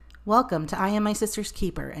Welcome to I Am My Sister's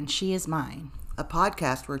Keeper and She Is Mine, a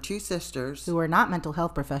podcast where two sisters who are not mental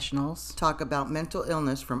health professionals talk about mental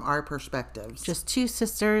illness from our perspectives. Just two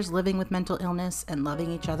sisters living with mental illness and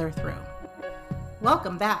loving each other through.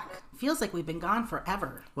 Welcome back. Feels like we've been gone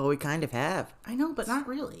forever. Well, we kind of have. I know, but not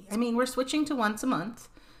really. I mean, we're switching to once a month,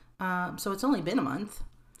 so it's only been a month.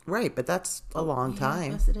 Right, but that's a long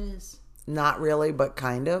time. Yes, it is. Not really, but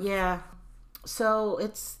kind of. Yeah. So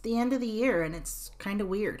it's the end of the year, and it's kind of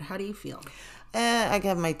weird. How do you feel? I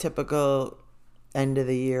have my typical end of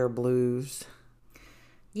the year blues.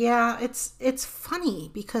 Yeah, it's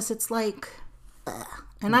funny because it's like,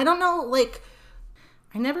 and I don't know, like,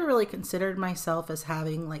 I never really considered myself as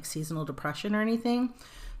having like seasonal depression or anything,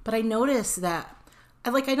 but I noticed that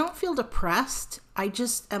I don't feel depressed. I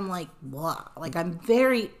just am like, blah. Like, I'm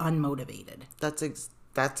very unmotivated. That's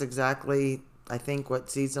exactly, I think, what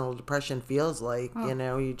seasonal depression feels like. Oh. You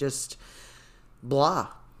know, you just blah.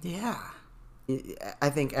 Yeah. I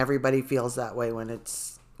think everybody feels that way when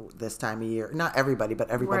it's this time of year. Not everybody, but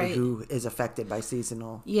everybody Right. who is affected by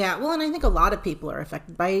seasonal. Yeah, well, and I think a lot of people are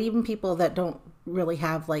affected by it, even people that don't really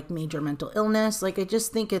have like major mental illness. Like, I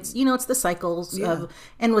just think it's, it's the cycles of,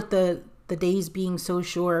 and with the days being so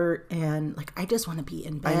short, and like, I just want to be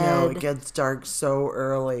in bed. I know, it gets dark so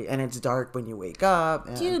early, and it's dark when you wake up.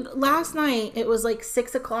 And... Dude, last night it was like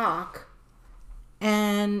 6:00,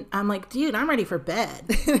 and I'm like, dude, I'm ready for bed.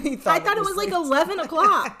 I thought it was like 11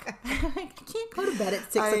 o'clock. I can't go to bed at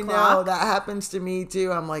 6:00. I know, that happens to me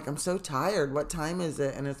too. I'm like, I'm so tired. What time is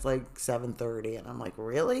it? And it's like 7:30, and I'm like,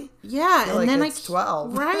 really? Yeah, and like then it's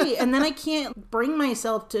 12. Right, and then I can't bring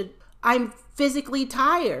myself to. I'm physically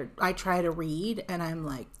tired. I try to read, and I'm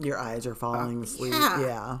like, your eyes are falling asleep. yeah.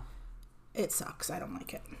 Yeah, it sucks. I don't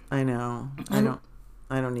like it. I know.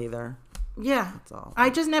 I don't either. Yeah, That's all. I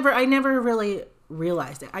never really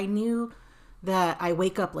realized it. I knew that I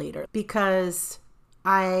wake up later because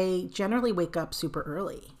I generally wake up super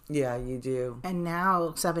early. Yeah, you do. And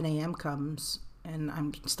now 7 a.m. comes, and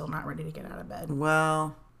I'm still not ready to get out of bed.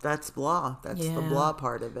 Well, that's blah. That's the blah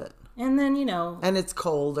part of it. And then, and it's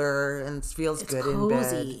colder, and it feels good cozy. in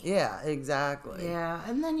bed. Yeah, exactly. Yeah,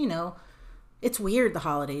 and then, it's weird the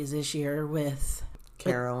holidays this year with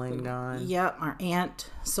Carolyn gone. Yeah, our aunt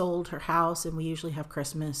sold her house, and we usually have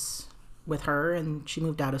Christmas with her, and she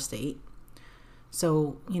moved out of state.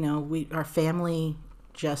 So, our family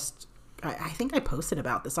just, I think I posted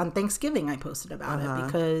about this on Thanksgiving. I posted about it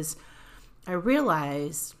because I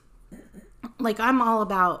realized, like, I'm all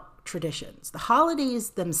about traditions. The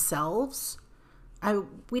holidays themselves,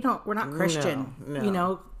 we're not Christian.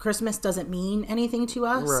 No. Christmas doesn't mean anything to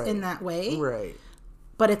us in that way. Right.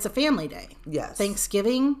 But it's a family day. Yes.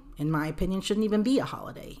 Thanksgiving, in my opinion, shouldn't even be a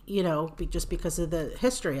holiday, just because of the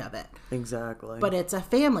history of it. Exactly. But it's a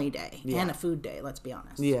family day and a food day, let's be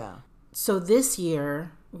honest. Yeah. So this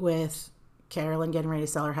year, with Carolyn getting ready to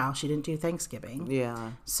sell her house, she didn't do Thanksgiving.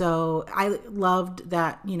 Yeah. So I loved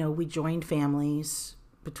that, we joined families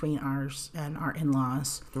between ours and our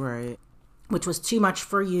in-laws. Right. Which was too much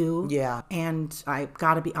for you. Yeah. And I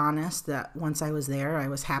got to be honest that once I was there, I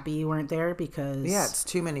was happy you weren't there because... Yeah, it's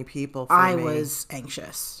too many people for I me. was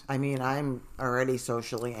anxious. I mean, I'm already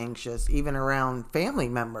socially anxious, even around family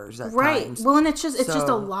members at right. times. Well, and it's just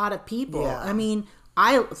a lot of people. Yeah. I mean,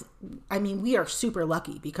 we are super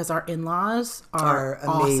lucky because our in-laws are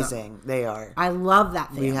amazing. Awesome. They are. I love that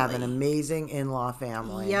family. We have an amazing in-law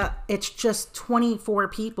family. Yeah, it's just 24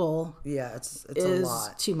 people. Yeah, it's a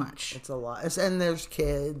lot. Too much. It's a lot. And there's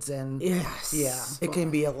kids and yes. Yeah, it can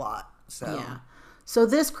be a lot. So yeah. So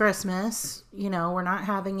this Christmas, we're not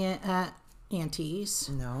having it at Auntie's.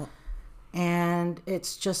 No. And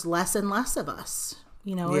it's just less and less of us.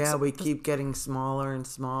 We keep getting smaller and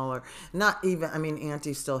smaller. Not even,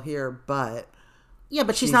 Auntie's still here, but... Yeah,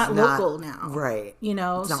 but she's not local now. Right.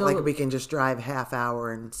 It's not like we can just drive half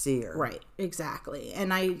hour and see her. Right, exactly.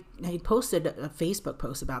 And I posted a Facebook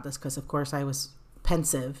post about this because, of course, I was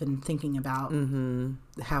pensive and thinking about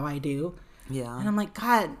how I do. Yeah. And I'm like,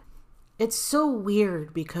 God, it's so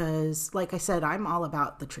weird because, like I said, I'm all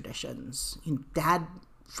about the traditions. Dad,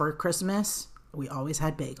 for Christmas... We always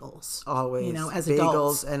had bagels. Always. As bagels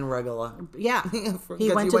adults. And regular. Yeah. He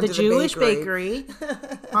went to the Jewish bakery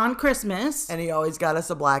on Christmas. And he always got us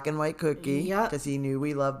a black and white cookie. Yep. Because he knew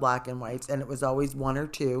we loved black and whites. And it was always one or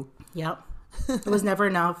two. Yep. It was never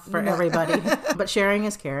enough for everybody. But sharing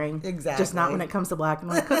is caring. Exactly. Just not when it comes to black and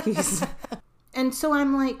white cookies. And so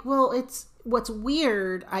I'm like, well, it's what's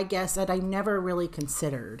weird, I guess, that I never really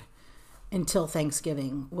considered until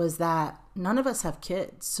Thanksgiving was that none of us have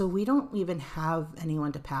kids. So we don't even have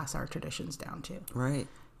anyone to pass our traditions down to. Right.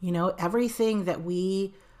 Everything that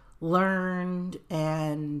we learned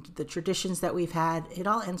and the traditions that we've had, it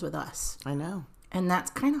all ends with us. I know. And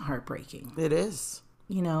that's kind of heartbreaking. It is.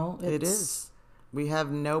 You know, It is. We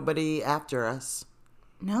have nobody after us.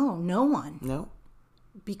 No one. No.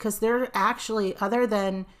 Because they're actually, other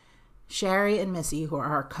than Sherry and Missy, who are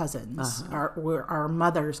our cousins, we're our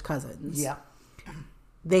mother's cousins. Yeah.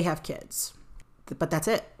 They have kids. But that's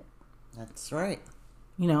it. That's right.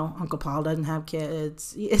 You know, Uncle Paul doesn't have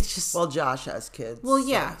kids. It's just... Well, Josh has kids. Well,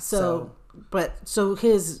 yeah. So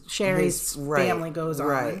his Sherry's right, family goes on.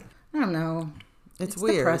 Right. I don't know. It's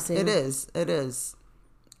weird. Depressing. It is. It is.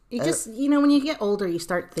 You just, you know, when you get older, you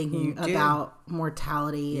start thinking You do. about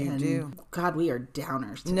mortality. You and do. God, we are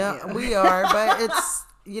downers today. No, we are, but it's,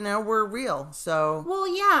 you know, we're real. So,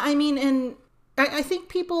 Well, yeah. I mean, and I think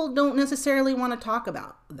people don't necessarily want to talk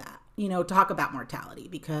about that. You know, talk about mortality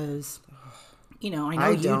because, you know, I know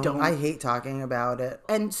you don't. I hate talking about it.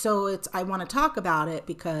 And so I want to talk about it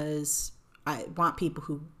because I want people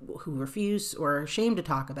who refuse or are ashamed to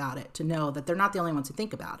talk about it to know that they're not the only ones who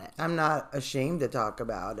think about it. I'm not ashamed to talk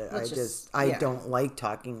about it. I don't like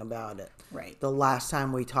talking about it. Right. The last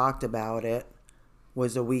time we talked about it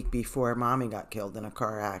was a week before Mommy got killed in a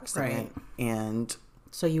car accident. Right. And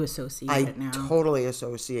So you associate I it now. totally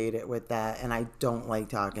associate it with that, and I don't like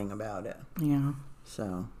talking about it. Yeah.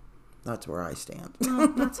 So that's where I stand. No,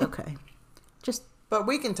 that's okay. Just But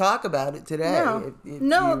we can talk about it today.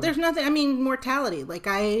 no, there's nothing. I mean, mortality. Like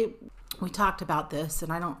we talked about this,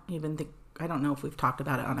 and I don't know if we've talked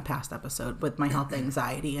about it on a past episode with my health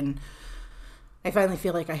anxiety, and I finally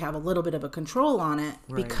feel like I have a little bit of a control on it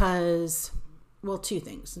because, well, two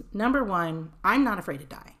things. Number one, I'm not afraid to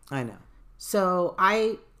die. I know. So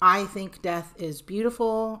I think death is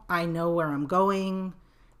beautiful. I know where I'm going.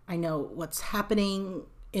 I know what's happening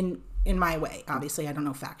in my way. Obviously, I don't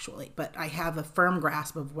know factually, but I have a firm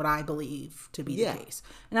grasp of what I believe to be the case.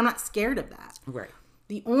 And I'm not scared of that. Right.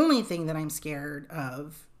 The only thing that I'm scared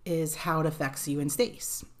of is how it affects you and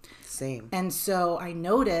Stace. Same. And so I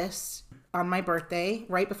noticed on my birthday,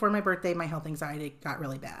 right before my birthday, my health anxiety got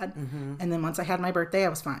really bad. Mm-hmm. And then once I had my birthday, I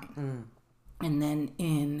was fine. Mm. And then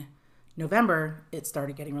in November, it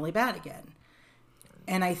started getting really bad again.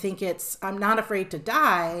 And I think I'm not afraid to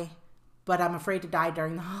die, but I'm afraid to die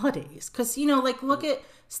during the holidays. Because, you know, like, look at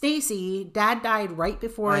Stacy. Dad died right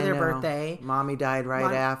before their birthday. Mommy died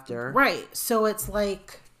right after. Right. So it's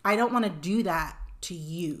like, I don't want to do that to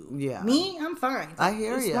you. Yeah. Me, I'm fine. I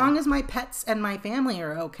hear you. As long as my pets and my family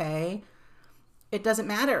are okay, it doesn't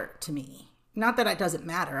matter to me. Not that it doesn't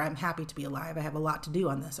matter. I'm happy to be alive. I have a lot to do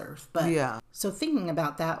on this earth. But yeah. So thinking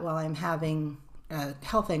about that while I'm having a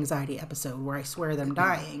health anxiety episode where I swear them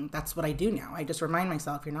dying, that's what I do now. I just remind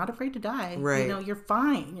myself, you're not afraid to die. Right. You know, you're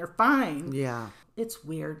fine. You're fine. Yeah. It's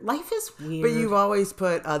weird. Life is weird. But you've always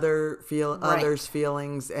put others'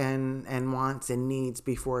 feelings and wants and needs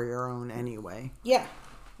before your own anyway. Yeah.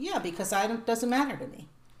 Yeah, because it doesn't matter to me.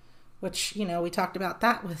 Which, you know, we talked about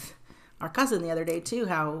that with our cousin the other day too,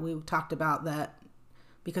 how we talked about that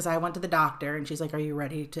because I went to the doctor and she's like, are you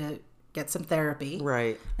ready to get some therapy?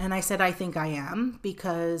 Right. And I said, I think I am,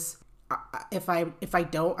 because if I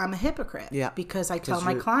don't, I'm a hypocrite. Yeah. Because I tell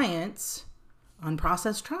my clients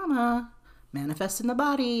unprocessed trauma manifests in the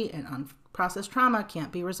body and unprocessed trauma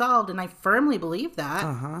can't be resolved. And I firmly believe that.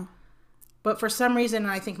 Uh-huh. But for some reason,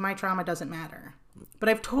 I think my trauma doesn't matter. But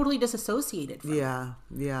I've totally disassociated from it.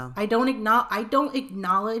 Yeah. I don't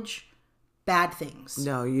acknowledge bad things.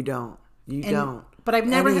 No, you don't. You don't. But I've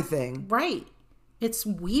never anything. Right. It's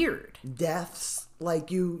weird. Deaths,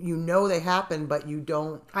 like you know they happen, but you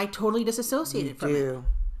don't. I totally disassociated from it.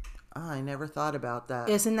 Oh, I never thought about that.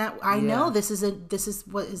 Isn't that? I know this is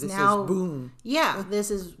what is now. Boom. Yeah,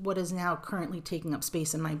 this is what is now currently taking up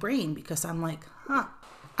space in my brain because I'm like,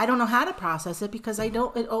 I don't know how to process it because I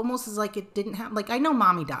don't. It almost is like it didn't happen. Like I know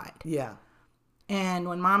Mommy died. Yeah. And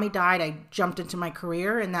when Mommy died, I jumped into my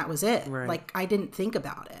career and that was it. Right. Like I didn't think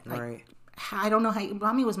about it. Right. I don't know how.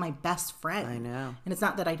 Mommy was my best friend. I know. And it's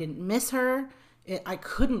not that I didn't miss her. I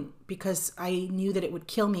couldn't because I knew that it would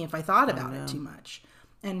kill me if I thought about it too much.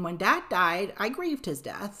 And when Dad died, I grieved his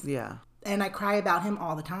death. Yeah. And I cry about him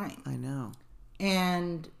all the time. I know.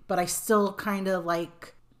 But I still kind of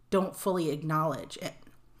like don't fully acknowledge it.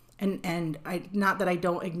 And I not that I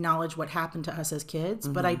don't acknowledge what happened to us as kids,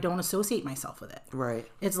 but I don't associate myself with it. Right.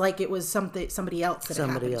 It's like it was somebody else that it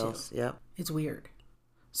happened to. Yep. It's weird.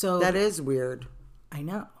 So that is weird. I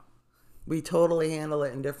know. We totally handle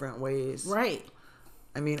it in different ways. Right.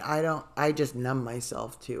 I mean, I just numb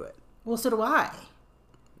myself to it. Well, so do I.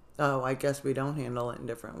 Oh, I guess we don't handle it in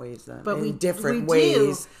different ways then. But in different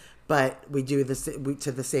ways, but we do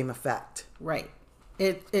to the same effect. Right.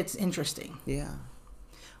 It's interesting. Yeah.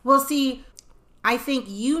 Well, see, I think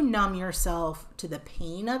you numb yourself to the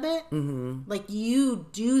pain of it. Mm-hmm. Like you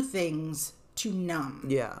do things to numb.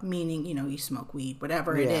 Yeah. Meaning, you smoke weed,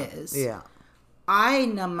 whatever it is. Yeah. I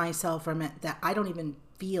numb myself from it that I don't even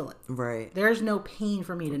feel it. Right. There's no pain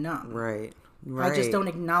for me to numb. Right. I just don't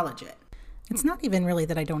acknowledge it. It's not even really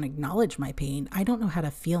that I don't acknowledge my pain. I don't know how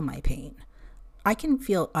to feel my pain. I can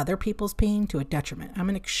feel other people's pain to a detriment. I'm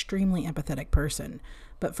an extremely empathetic person.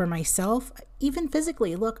 But for myself, even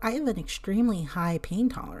physically, look, I have an extremely high pain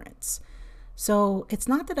tolerance. So it's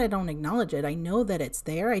not that I don't acknowledge it. I know that it's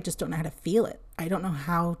there. I just don't know how to feel it. I don't know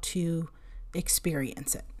how to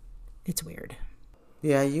experience it. It's weird.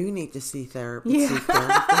 Yeah, you need to see therapy. Yeah. Seek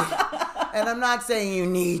therapy. And I'm not saying you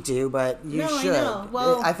need to, but you should. I know.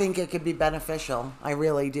 Well, I think it could be beneficial. I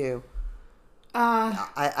really do.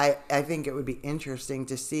 I think it would be interesting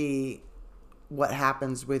to see what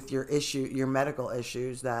happens with your medical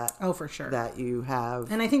issues that for sure that you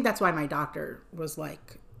have. And I think that's why my doctor was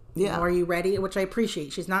like, yeah, are you ready? Which I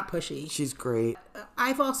appreciate. She's not pushy. She's great.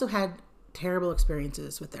 I've also had terrible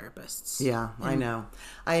experiences with therapists. Yeah, I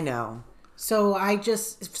know. So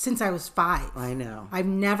since I was 5. I know. I've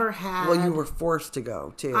never had... Well, you were forced to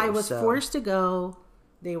go, too. I was forced to go.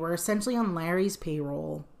 They were essentially on Larry's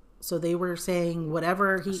payroll. So they were saying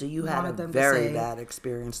whatever he wanted them to say. So you had a very bad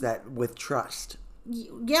experience with trust.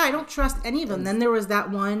 Yeah, I don't trust any of them. Then there was that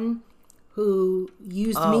one who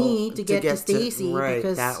used me to get to Stacy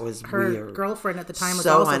because that was her weird. Girlfriend at the time was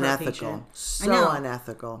so also unethical. Her patient. So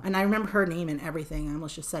unethical. And I remember her name and everything. I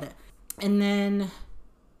almost just said it. And then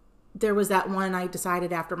there was that one I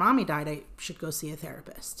decided after Mommy died I should go see a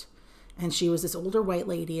therapist. And she was this older white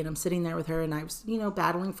lady, and I'm sitting there with her, and I was,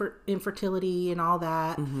 battling for infertility and all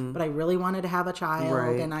that. Mm-hmm. But I really wanted to have a child.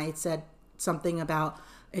 Right. And I had said something about,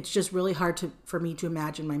 it's just really hard for me to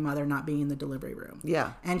imagine my mother not being in the delivery room.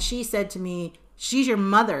 Yeah. And she said to me, she's your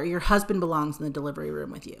mother. Your husband belongs in the delivery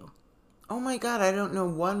room with you. Oh my God, I don't know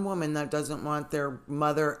one woman that doesn't want their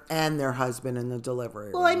mother and their husband in the delivery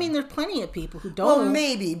room. Well, I mean, there's plenty of people who don't. Well,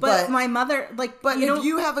 maybe, but my mother, But if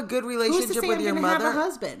you have a good relationship with your mother, have a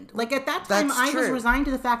husband. Like at that time, I was resigned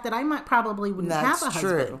to the fact that I probably wouldn't have a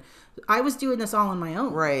husband. True. I was doing this all on my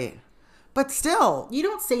own. Right. But still, you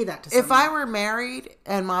don't say that to someone. If I were married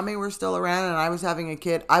and Mommy were still around and I was having a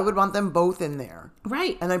kid, I would want them both in there.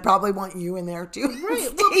 Right. And I'd probably want you in there too. Right.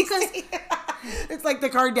 Well, because it's like the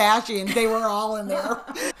Kardashians. They were all in there.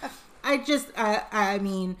 I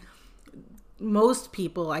mean, most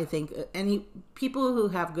people, I think, any people who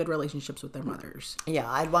have good relationships with their mothers. Yeah,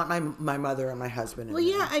 I'd want my mother and my husband in there.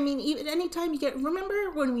 Yeah, I mean, even anytime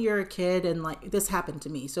remember when we were a kid and like this happened to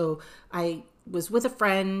me. So I was with a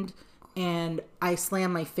friend and I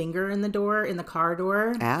slammed my finger in the car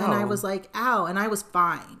door. Ow. And I was like, ow. And I was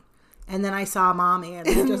fine. And then I saw Mommy and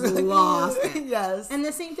I just lost it. Yes. And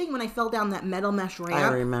the same thing when I fell down that metal mesh ramp.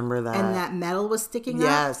 I remember that. And that metal was sticking up.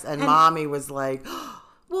 Yes. And Mommy was like...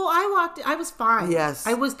 Well, I was fine. Yes.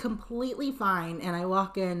 I was completely fine. And I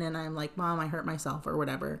walk in and I'm like, Mom, I hurt myself or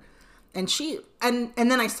whatever. And and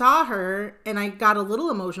then I saw her and I got a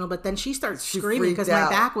little emotional, but then she starts screaming because my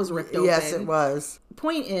back was ripped open. Yes, it was.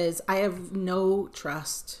 Point is, I have no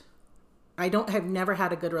trust. Have never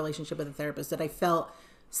had a good relationship with a therapist that I felt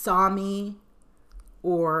saw me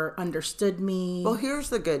or understood me. Well, here's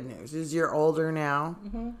the good news is you're older now.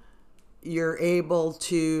 Mm-hmm. You're able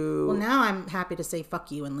to... Well, now I'm happy to say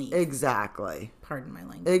fuck you and leave. Exactly. Pardon my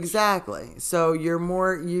language. Exactly. So you're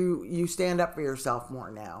more... You stand up for yourself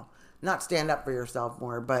more now. Not stand up for yourself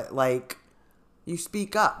more, but like you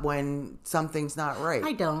speak up when something's not right.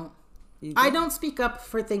 I don't. I don't speak up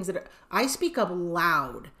for things I speak up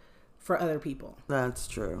loud for other people. That's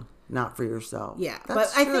true. Not for yourself. Yeah.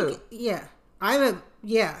 That's but true. I think,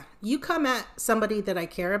 you come at somebody that I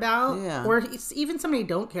care about or even somebody I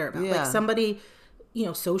don't care about. Like somebody,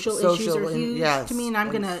 social issues are huge to me and I'm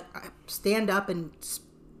going to stand up and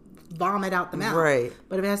vomit out the mouth. Right.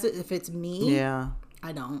 But if it's me,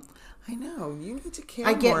 I don't. I know. You need to care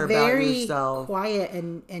more about yourself. I get very quiet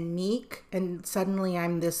and meek, and suddenly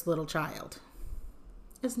I'm this little child.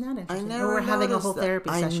 Isn't that interesting? We're having a whole therapy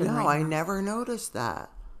session right now. I never noticed that.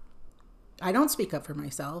 I don't speak up for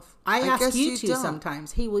myself. I ask you to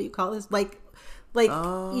sometimes. Hey, will you call this? For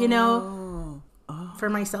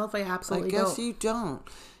myself, I absolutely don't. I guess you don't.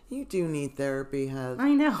 You do need therapy, Heath.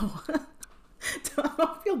 I know.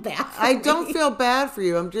 Don't feel bad for me. I don't feel bad for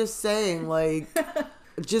you. I'm just saying,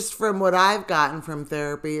 just from what I've gotten from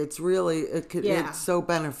therapy, it's really, it's so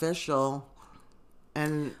beneficial.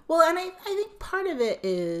 And I think part of it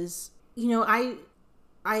is,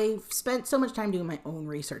 I've spent so much time doing my own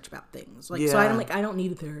research about things. Like, Yeah. so I'm like, I don't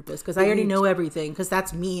need a therapist because I already know everything. Because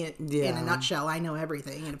that's me in a nutshell. I know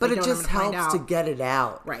everything. And if But I it don't, just I'm gonna helps find to out. get it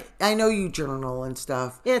out. Right. I know you journal and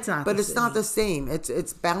stuff. It's not But the it's not same. the same.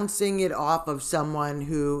 It's bouncing it off of someone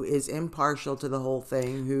who is impartial to the whole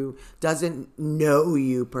thing, who doesn't know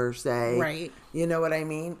you per se. Right. You know what I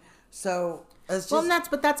mean? So it's just... Well,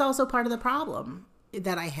 and that's also part of the problem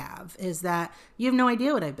that I have is that you have no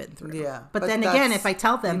idea what I've been through. Yeah. But then again, if I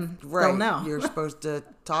tell them, they'll know. You're supposed to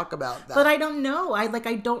talk about that. But I don't know. I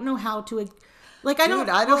don't know how to. Like, I don't.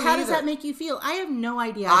 I don't Well, how does either. that make you feel? I have no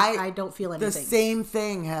idea. I don't feel anything. The same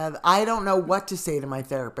thing, Heath. I don't know what to say to my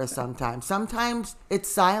therapist sometimes. Sometimes it's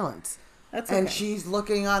silence. That's And okay. she's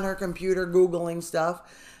looking on her computer, Googling stuff,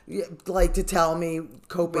 like to tell me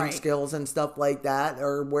coping Right. skills and stuff like that,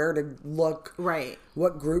 or where to look, Right.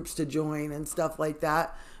 what groups to join and stuff like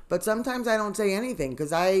that. But sometimes I don't say anything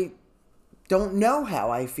because I don't know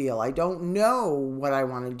how I feel. I don't know what I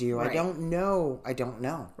want to do. Right. I don't know.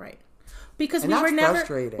 Right. Because And we were that's never.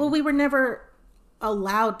 frustrating. Well, we were never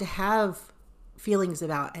allowed to have feelings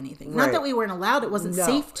about anything. Not Right. that we weren't allowed. It wasn't No,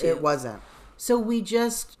 safe to. it wasn't. So we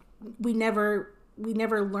never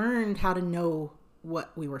learned how to know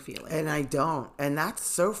what we were feeling. And I don't. And that's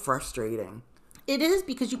so frustrating. It is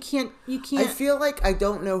because you can't. I feel like I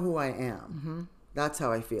don't know who I am. Mm-hmm. That's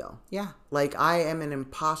how I feel. Yeah. Like I am an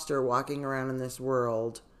imposter walking around in this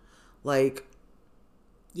world. Like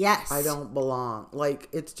Yes. I don't belong. Like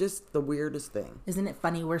it's just the weirdest thing. Isn't it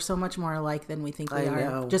funny? We're so much more alike than we think we I are.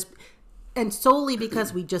 know. And solely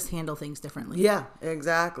because we just handle things differently. Yeah,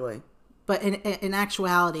 exactly. But in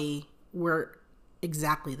actuality, we're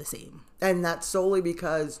exactly the same. And that's solely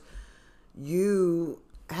because you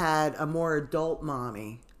had a more adult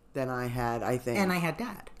mommy than I had, I think. And I had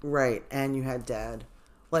dad. Right. And you had dad.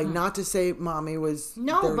 Like, not to say mommy was...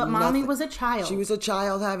 No, there's but mommy nothing- was a child. She was a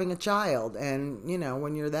child having a child. And, you know,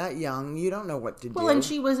 when you're that young, you don't know what to do. Well, and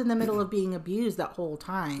she was in the middle of being abused that whole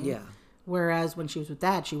time. Yeah. Whereas when she was with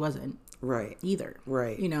dad, she wasn't Right. either.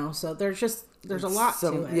 Right. You know, so there's a lot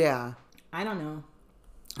to it. Yeah. I don't know.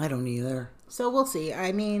 I don't either. So we'll see.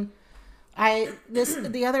 I mean,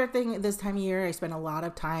 the other thing this time of year, I spend a lot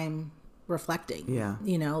of time reflecting. Yeah.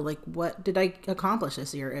 You know, like what did I accomplish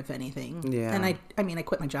this year, if anything? Yeah. And I mean, I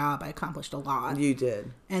quit my job. I accomplished a lot. You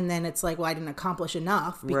did. And then it's like, well, I didn't accomplish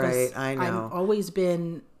enough because Right, I know. I've always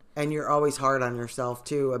been And you're always hard on yourself,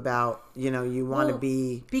 too, about, you know, you want to Well,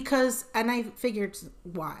 be... because, and I figured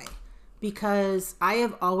why. Because I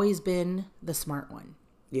have always been the smart one.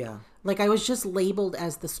 Yeah. Like I was just labeled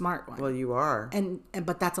as the smart one. Well, you are. and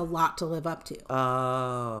but that's a lot to live up to.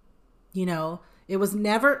 Oh. You know, it was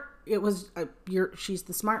never. It was she's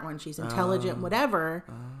the smart one. She's intelligent, whatever.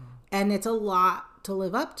 And it's a lot to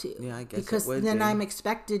live up to. Yeah, I guess it because would then be. I'm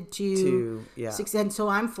expected to yeah. succeed. And so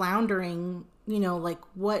I'm floundering. You know, like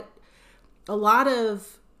what a lot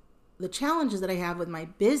of the challenges that I have with my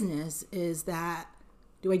business is that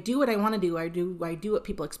do I do what I want to do? Or do I do what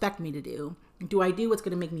people expect me to do? Do I do what's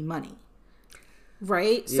going to make me money?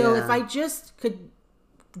 Right? So Yeah. if I just could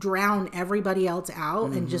drown everybody else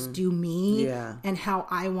out and just do me Yeah. and how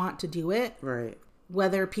I want to do it, Right.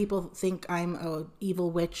 whether people think I'm a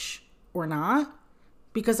evil witch or not,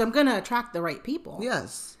 because I'm going to attract the right people.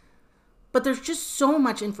 Yes. But there's just so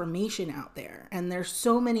much information out there, and there's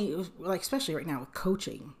so many, like especially right now with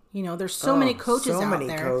coaching. You know, there's so many coaches so out many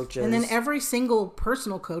there, coaches. and then every single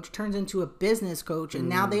personal coach turns into a business coach, and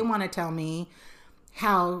now they want to tell me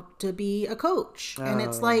how to be a coach, and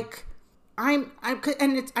it's like and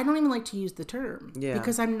it's I don't even like to use the term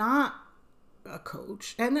because I'm not a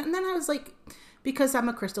coach, and then I was like, because I'm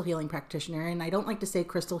a crystal healing practitioner, and I don't like to say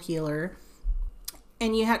crystal healer.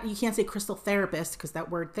 And you can't say crystal therapist because that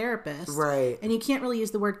word therapist. Right. And you can't really use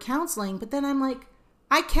the word counseling. But then I'm like,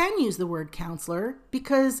 I can use the word counselor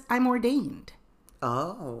because I'm ordained.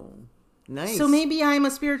 Oh. Nice. So maybe I'm a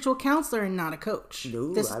spiritual counselor and not a coach.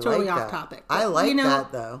 Ooh, This is I totally like off that. topic. I But, like you know,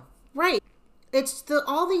 that, though. Right. It's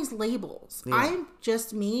all these labels. Yeah. I'm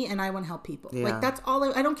just me and I want to help people. Yeah. Like that's all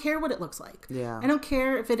I don't care what it looks like. Yeah. I don't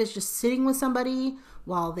care if it is just sitting with somebody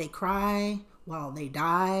while they cry, while they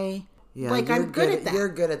die. Yeah, like you're I'm good at that. You're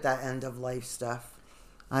good at that end of life stuff.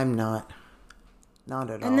 I'm not. Not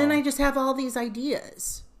at all. And then I just have all these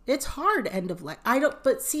ideas. It's hard end of life.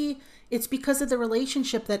 But see, it's because of the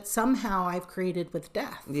relationship that somehow I've created with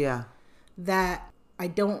death Yeah. that I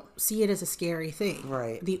don't see it as a scary thing.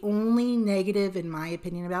 Right. The only negative, in my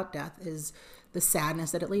opinion, about death is the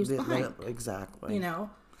sadness that it leaves behind. Exactly. You know?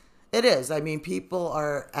 It is. I mean, people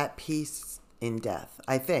are at peace in death,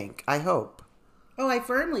 I think. I hope. Oh, I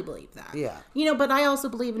firmly believe that. Yeah. But I also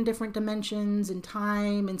believe in different dimensions and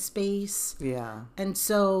time and space. Yeah. And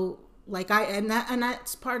so,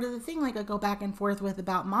 that's part of the thing. Like, I go back and forth with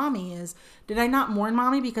about mommy is, did I not mourn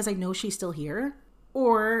mommy because I know she's still here?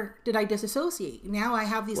 Or did I disassociate? Now I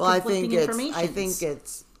have these conflicting information. I think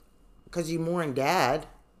it's because you mourn dad.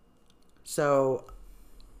 So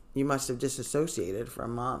you must have disassociated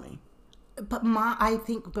from mommy. But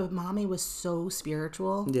mommy was so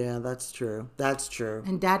spiritual. Yeah, that's true. That's true.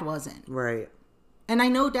 And dad wasn't. Right. And I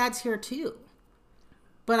know dad's here too.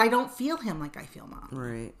 But I don't feel him like I feel mom.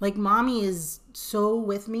 Right. Like, mommy is so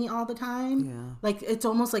with me all the time. Yeah. Like, it's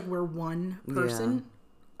almost like we're one person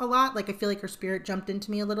a lot. Like, I feel like her spirit jumped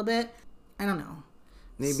into me a little bit. I don't know.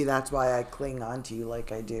 Maybe that's why I cling on to you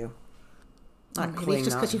like I do. Not maybe it's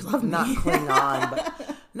just because you love me. Not cling on,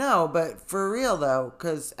 but no, but for real though,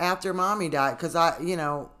 because after mommy died, because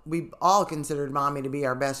we all considered mommy to be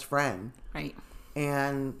our best friend. Right.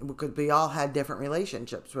 And because we all had different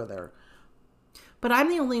relationships with her. But I'm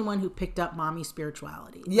the only one who picked up mommy's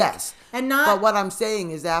spirituality. Yes. And not. But what I'm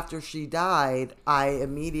saying is after she died, I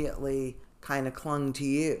immediately kind of clung to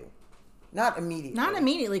you. Not immediately. Not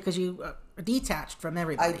immediately because you are detached from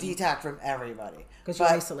everybody. I detached from everybody. Because you're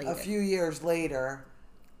isolated. A few years later,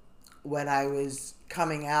 when I was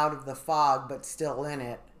coming out of the fog but still in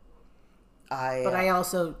it, I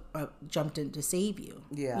also jumped in to save you.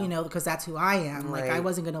 Yeah. Because that's who I am. Right. Like, I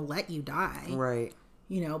wasn't going to let you die. Right.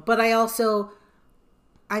 But I also,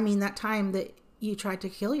 that time that you tried to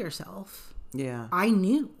kill yourself. Yeah. I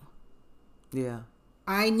knew. Yeah.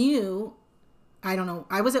 I knew. I don't know.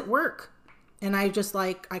 I was at work. And I just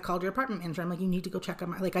I called your apartment manager. I'm like, you need to go check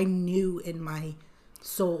on I knew in my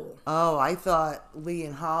soul. Oh, I thought Lee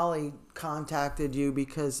and Holly contacted you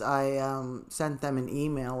because I sent them an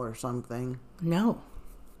email or something. No.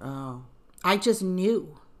 Oh. I just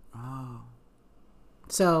knew. Oh.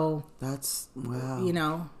 So. That's,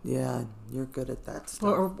 wow. Yeah, you're good at that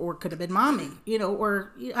stuff. Or could have been mommy,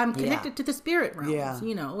 or I'm connected to the spirit realms.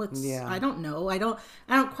 Yeah. It's, I don't know. I don't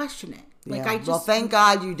question it. Like, yeah. Well, thank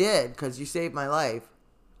God you did, because you saved my life.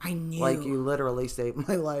 I knew. Like, you literally saved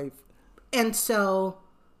my life. And so,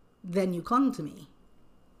 then you clung to me.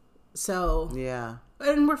 So. Yeah.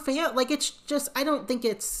 And we're it's just, I don't think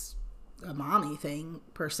it's a mommy thing,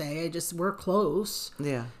 per se. We're close.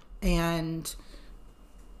 Yeah. And,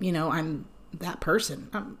 I'm that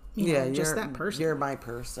person. I'm, just that person. You're my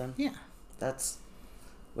person. Yeah.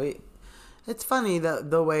 It's funny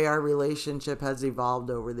the way our relationship has evolved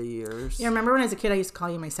over the years. Yeah, remember when I was a kid, I used to call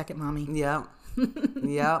you my second mommy? Yeah.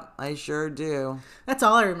 Yeah, I sure do. That's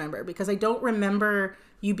all I remember, because I don't remember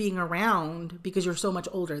you being around because you're so much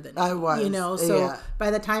older than me. I was. So by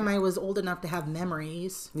the time I was old enough to have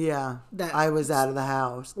memories. Yeah. That I was out of the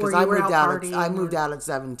house. Because I moved out at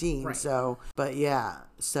 17. Right. So, but yeah.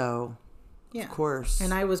 So, yeah. Of course.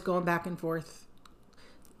 And I was going back and forth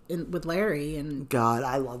with Larry, and God,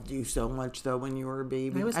 I loved you so much though when you were a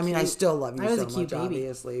baby. I still love you so much,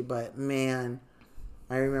 obviously, but man,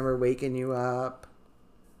 I remember waking you up.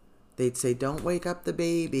 They'd say, "Don't wake up the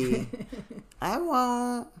baby." I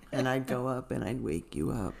won't. And I'd go up and I'd wake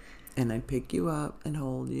you up and I'd pick you up and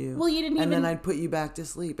hold you. Well, you didn't and then I'd put you back to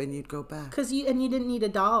sleep and you'd go back. You didn't need a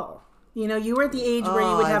doll. You were at the age where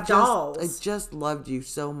you would have dolls. I just loved you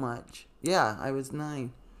so much. Yeah, I was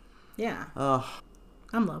 9. Yeah. Ugh.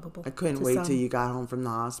 I'm lovable. I couldn't wait till you got home from the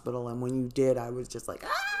hospital, and when you did, I was just like,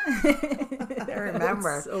 ah! I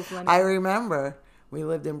remember. So funny. I remember. We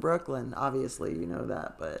lived in Brooklyn, obviously, you know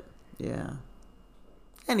that, but yeah.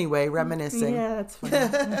 Anyway, reminiscing. Yeah, that's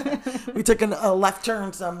funny. We took a left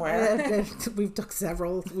turn somewhere. We took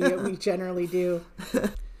several. We generally do.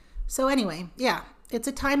 So anyway, yeah, it's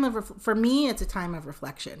a time for me, it's a time of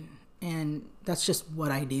reflection, and that's just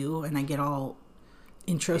what I do, and I get all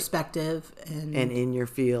introspective and in your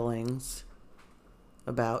feelings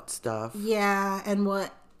about stuff. Yeah, and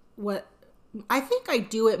what I think I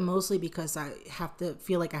do it mostly because I have to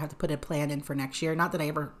feel like I have to put a plan in for next year. Not that I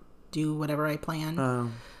ever do whatever I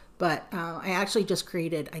plan. But I actually just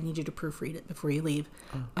created, I need you to proofread it before you leave,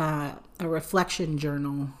 a reflection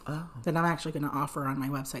journal that I'm actually going to offer on my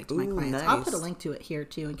website to my clients. Nice. I'll put a link to it here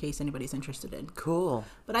too in case anybody's interested in. Cool.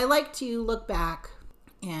 But I like to look back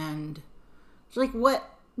and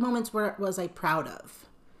what moments was I proud of,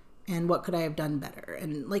 and what could I have done better?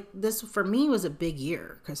 And this for me was a big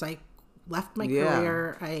year because I left my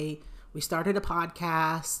career. We started a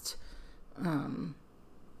podcast.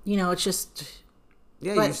 It's just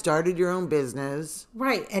you started your own business,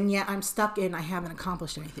 right? And yet I'm stuck in. I haven't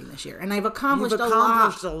accomplished anything this year, and I've accomplished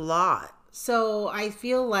a lot. So I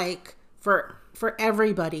feel like for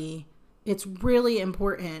everybody, it's really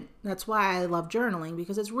important. That's why I love journaling,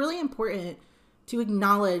 because it's really important to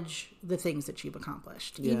acknowledge the things that you've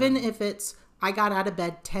accomplished. Yeah. Even if it's, I got out of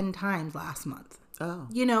bed 10 times last month. Oh.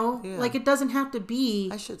 You know, yeah. Like it doesn't have to be.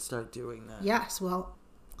 I should start doing that. Yes, well.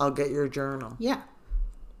 I'll get your journal. Yeah.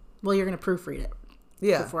 Well, you're going to proofread it.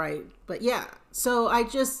 Yeah. But yeah. So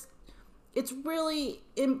it's really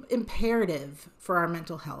imperative for our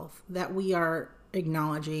mental health that we are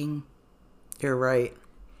acknowledging. You're right.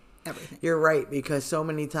 Everything. You're right, because so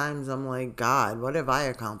many times I'm like, God, what have I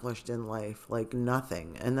accomplished in life? Like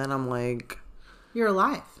nothing. And then I'm like, you're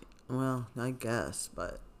alive. Well, I guess,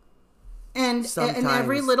 but and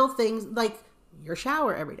every little thing, like your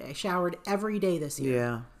shower every day. Showered every day this year.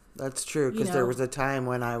 Yeah, that's true, because there was a time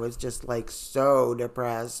when I was just like so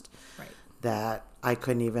depressed that I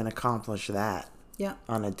couldn't even accomplish that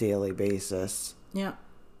on a daily basis. Yeah.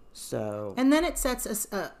 So, and then it sets us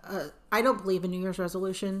I don't believe in New Year's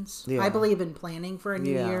resolutions. I believe in planning for a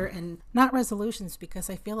new year, and not resolutions, because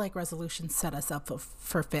I feel like resolutions set us up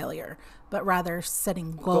for failure, but rather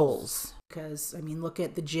setting goals. Because, I mean, look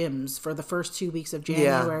at the gyms for the first 2 weeks of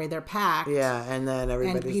January, they're packed. Yeah, and then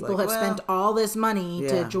everybody's and people have spent all this money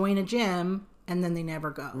to join a gym, and then they never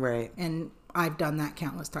go. Right. And I've done that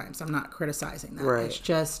countless times. I'm not criticizing that. Right. It's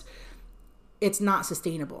just, it's not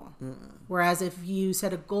sustainable. Mm-mm. Whereas if you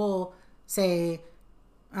set a goal, say,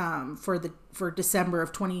 for December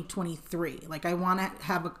of 2023, like I want to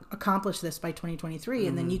have accomplished this by 2023,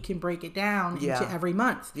 and then you can break it down into every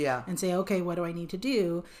month, and say, okay, what do I need to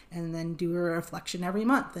do, and then do a reflection every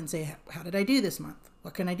month and say, how did I do this month?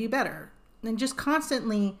 What can I do better? And just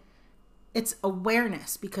constantly, it's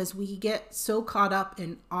awareness, because we get so caught up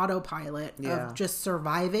in autopilot of just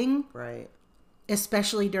surviving, right?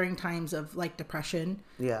 Especially during times of like depression,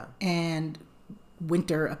 and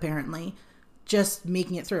winter, apparently. Just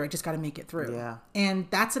making it through. I just got to make it through. Yeah. And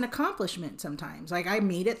that's an accomplishment sometimes. Like I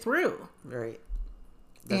made it through. Right.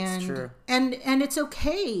 That's true. And it's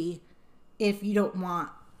okay if you don't want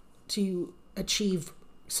to achieve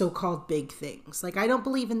so-called big things. Like I don't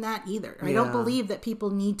believe in that either. Yeah. I don't believe that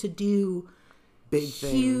people need to do big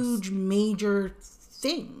huge, major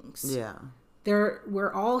things. Yeah.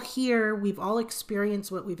 We're all here. We've all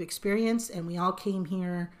experienced what we've experienced, and we all came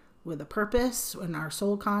here with a purpose and our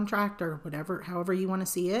soul contract, or whatever, however you want to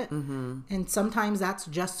see it. Mm-hmm. And sometimes that's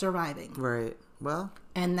just surviving. Right. Well.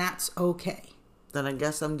 And that's okay. Then I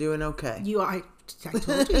guess I'm doing okay. I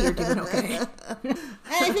told you you're doing okay. And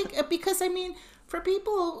I think because, I mean, for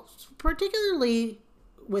people, particularly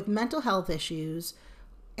with mental health issues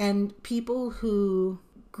and people who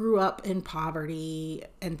grew up in poverty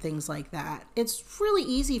and things like that, it's really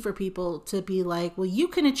easy for people to be like, well, you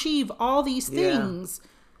can achieve all these things.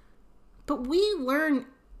 But we learn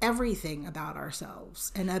everything about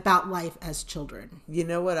ourselves and about life as children. You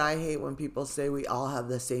know what I hate? When people say we all have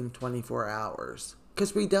the same 24 hours.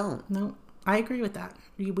 Because we don't. No, I agree with that.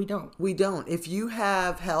 We don't. We don't. If you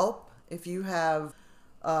have help, if you have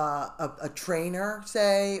a trainer,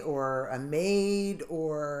 say, or a maid,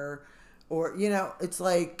 or you know, it's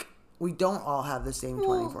like we don't all have the same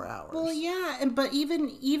 24 hours. Well, yeah. But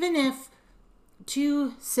even if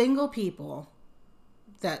two single people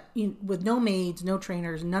that with no maids, no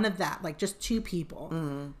trainers, none of that, like just two people,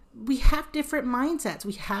 we have different mindsets.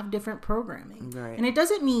 We have different programming. Right. And it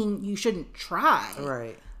doesn't mean you shouldn't try.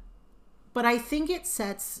 Right. But I think it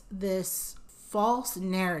sets this false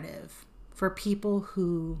narrative for people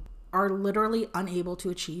who are literally unable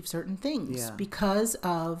to achieve certain things because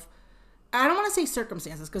of, I don't want to say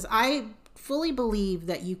circumstances, because I fully believe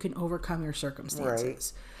that you can overcome your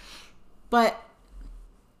circumstances. Right. But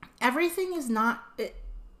everything is not...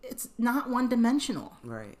 It's not one-dimensional.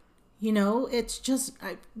 Right. You know, it's just,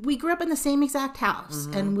 we grew up in the same exact house,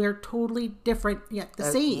 and we're totally different yet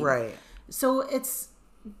the same. Right. So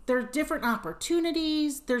there's different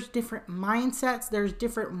opportunities, there's different mindsets, there's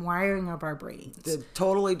different wiring of our brains. The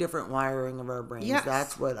totally different wiring of our brains. Yes.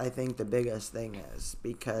 That's what I think the biggest thing is,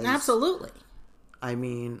 because... Absolutely. I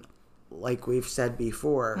mean, like we've said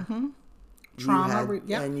before, trauma,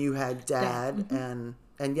 and you had dad, and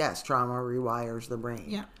yes, trauma rewires the brain.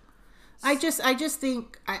 Yeah. I just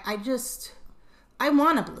think, I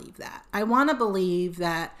want to believe that. I want to believe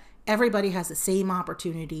that everybody has the same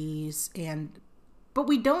opportunities, but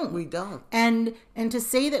we don't. We don't. And to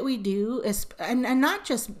say that we do, and not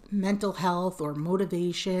just mental health or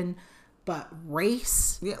motivation, but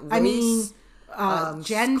race. Yeah, race. I mean,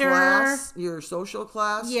 gender, class, your social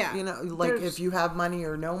class. Yeah. You know, like if you have money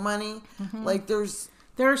or no money, like there's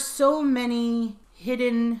so many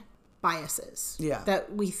hidden biases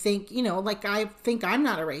that we think, you know, like I think I'm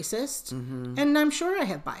not a racist, and I'm sure I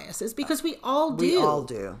have biases, because we all do. We all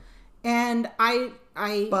do. And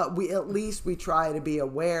but we try to be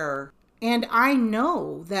aware. And I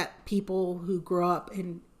know that people who grow up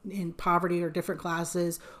in poverty or different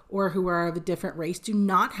classes or who are of a different race do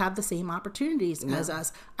not have the same opportunities as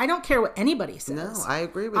us. I don't care what anybody says. No, I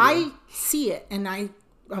agree with you. I see it, and I'm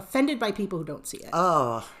offended by people who don't see it.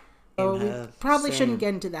 Oh, so we probably shouldn't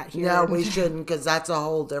get into that here. No, we shouldn't, because that's a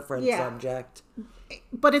whole different subject.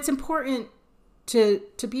 But it's important to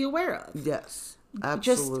be aware of. Yes,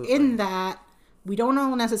 absolutely. Just in that, we don't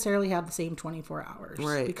all necessarily have the same 24 hours.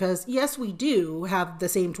 Right. Because, yes, we do have the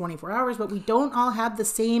same 24 hours, but we don't all have the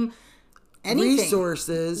same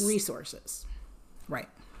Resources. Right.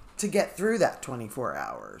 To get through that 24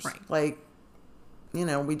 hours. Right. Like,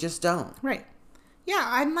 we just don't. Right.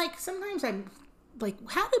 Yeah, sometimes I'm like,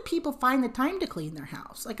 how do people find the time to clean their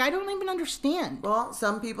house? Like, I don't even understand. Well,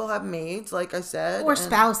 some people have maids, like I said. Or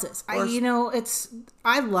spouses.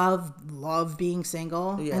 I love being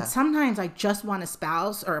single. Yeah. And sometimes I just want a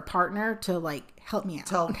spouse or a partner to, like, help me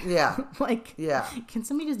out. Can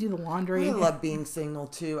somebody just do the laundry? I love being single,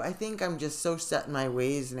 too. I think I'm just so set in my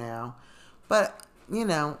ways now. But,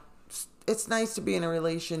 it's nice to be in a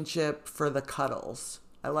relationship for the cuddles.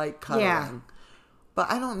 I like cuddling. Yeah.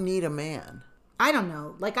 But I don't need a man. I don't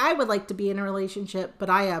know. Like, I would like to be in a relationship, but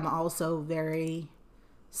I am also very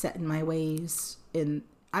set in my ways.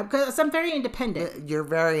 Because I'm very independent. You're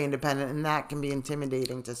very independent, and that can be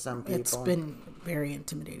intimidating to some people. It's been very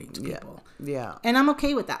intimidating to people. Yeah. And I'm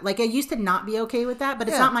okay with that. Like, I used to not be okay with that, but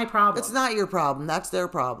it's not my problem. It's not your problem. That's their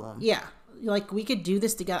problem. Yeah. Like, we could do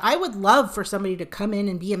this together. I would love for somebody to come in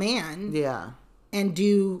and be a man. Yeah. And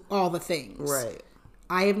do all the things. Right.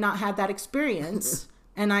 I have not had that experience.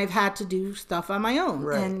 And I've had to do stuff on my own.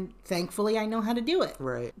 Right. And thankfully, I know how to do it.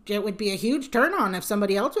 Right. It would be a huge turn on if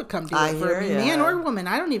somebody else would come do it for me, man or woman.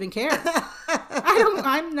 I don't even care. I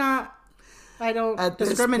don't at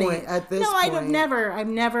discriminate. This point, at this point. I've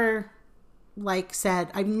never, like,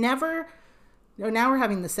 said, now we're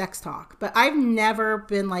having the sex talk, but I've never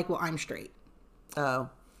been like, well, I'm straight. Oh.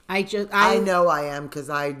 I know I am, because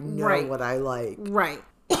I know what I like. Right.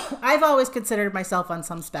 I've always considered myself on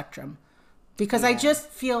some spectrum. Because I just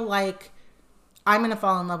feel like I'm going to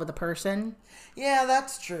fall in love with a person. Yeah,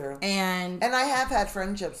 that's true. And I have had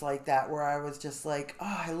friendships like that where I was just like,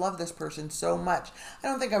 oh, I love this person so much. I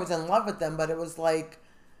don't think I was in love with them, but it was like,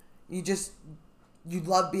 you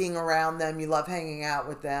love being around them. You love hanging out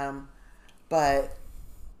with them. But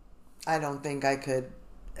I don't think I could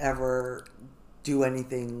ever do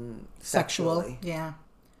anything sexually. Yeah.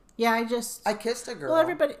 Yeah, I kissed a girl. Well,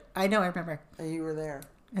 everybody, I know, I remember. And you were there.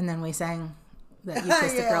 And then we sang that you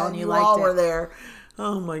kissed a girl and you liked it. You all were there.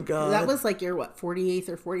 Oh my God. That was like your 48th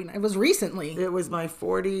or 49th? It was recently. It was my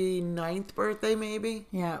 49th birthday, maybe.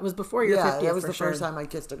 Yeah, it was before your 50th. Yeah, that was the first time I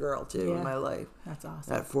kissed a girl, too, in my life. That's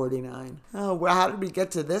awesome. At 49. Oh, well, how did we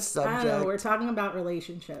get to this subject? I don't know. We're talking about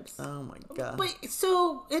relationships. Oh my God. But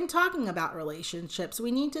so, in talking about relationships,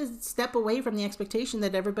 we need to step away from the expectation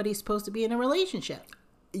that everybody's supposed to be in a relationship.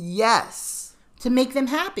 Yes. To make them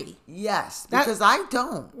happy. Yes, because I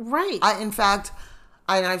don't. Right. In fact,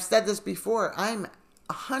 I've said this before, I'm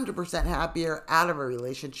 100% happier out of a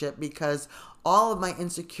relationship because all of my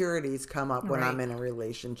insecurities come up when I'm in a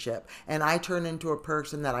relationship. And I turn into a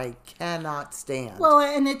person that I cannot stand. Well,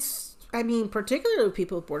 and particularly with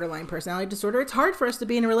people with borderline personality disorder, it's hard for us to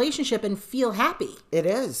be in a relationship and feel happy. It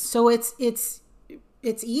is. So it's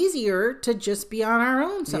easier to just be on our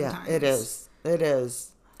own sometimes. Yeah, it is. It is.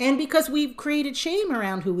 And because we've created shame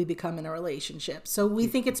around who we become in a relationship. So we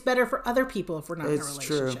think it's better for other people if we're not in a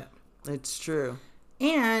relationship. It's true.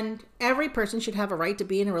 And every person should have a right to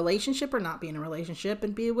be in a relationship or not be in a relationship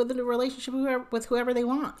and be within a relationship with whoever they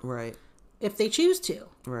want. Right. If they choose to.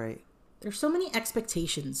 Right. There's so many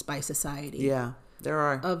expectations by society. Yeah, there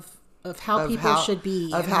are. Of how people should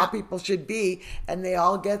be. Of how people should be. And they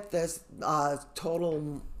all get this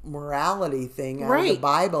total morality thing out of the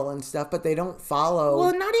Bible and stuff, but they don't follow.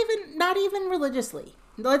 Well, not even religiously.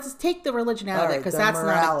 Let's take the religion out of it, because that's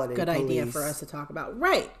not a good idea for us to talk about.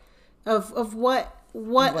 Right. Of what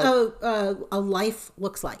a life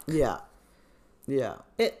looks like. Yeah. Yeah.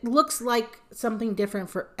 It looks like something different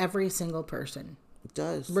for every single person. It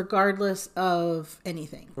does. Regardless of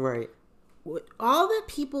anything. Right. All that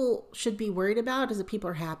people should be worried about is that people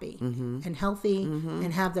are happy and healthy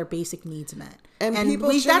and have their basic needs met. And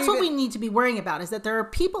that's what we need to be worrying about, is that there are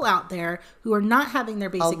people out there who are not having their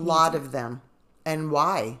basic needs met. A lot of them. And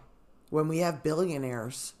why? When we have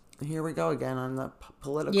billionaires. Here we go again on the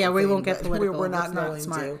political thing. We won't get political. We're not going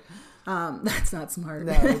to. That's not smart.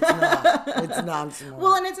 No, it's not. It's not smart.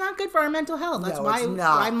 Well, and it's not good for our mental health. That's why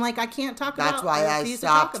I'm like, I can't talk about it. That's why I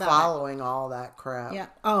stopped following all that crap. Yeah.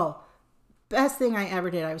 Oh, best thing I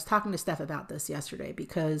ever did. I was talking to Steph about this yesterday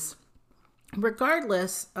because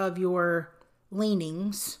regardless of your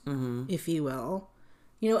leanings, if you will,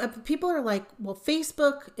 people are like, well,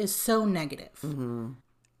 Facebook is so negative. And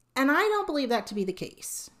I don't believe that to be the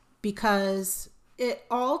case because it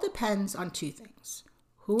all depends on two things.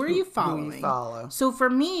 Who are you following? Who you follow. So for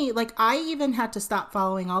me, like, I even had to stop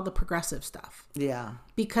following all the progressive stuff. Yeah.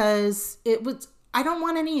 Because I don't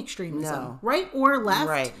want any extremism. No. Right or left.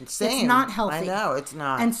 Right. Same. It's not healthy. I know, it's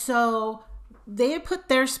not. And so they put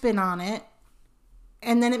their spin on it,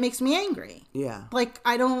 and then it makes me angry. Yeah. Like,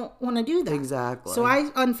 I don't want to do that. Exactly. So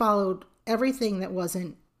I unfollowed everything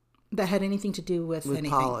that had anything to do with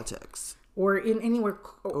anything. Politics. Or in anywhere.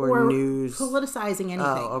 Or news. Politicizing anything.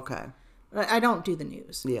 Oh, okay. I don't do the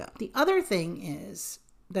news. Yeah. The other thing is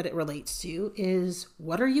that it relates to is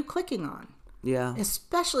what are you clicking on? Yeah.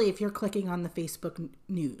 Especially if you're clicking on the Facebook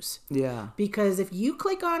news. Yeah. Because if you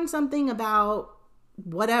click on something about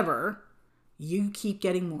whatever, you keep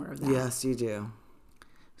getting more of that. Yes, you do.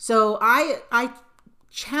 So I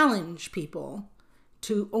challenge people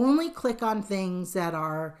to only click on things that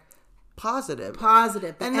are positive. The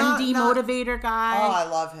MD Motivator guy. Oh, I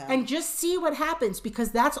love him. And just see what happens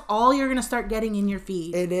because that's all you're going to start getting in your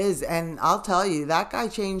feed. It is. And I'll tell you, that guy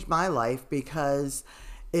changed my life because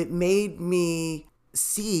it made me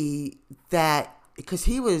see that because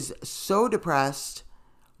he was so depressed,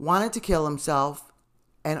 wanted to kill himself,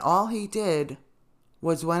 and all he did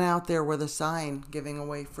was went out there with a sign giving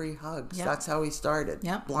away free hugs. Yep. That's how he started.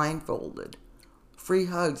 Yep. Blindfolded. Free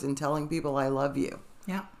hugs and telling people I love you.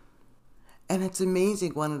 Yeah. And it's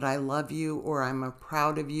amazing when I love you or I'm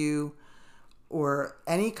proud of you or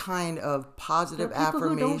any kind of positive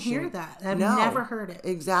affirmation. People who don't hear that. I've never heard it.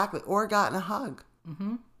 Exactly. Or gotten a hug.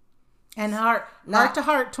 Mm-hmm. And heart to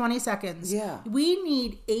heart, 20 seconds. Yeah. We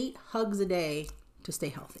need 8 hugs a day to stay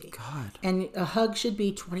healthy. God. And a hug should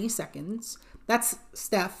be 20 seconds. That's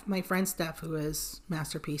Steph, my friend Steph, who is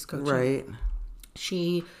Masterpiece Coaching. Right.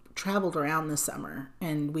 She traveled around this summer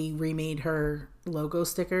and we remade her logo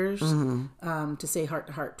stickers to say heart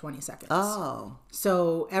to heart 20 seconds. Oh.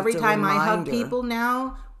 So every time I hug people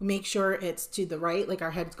now, we make sure it's to the right, like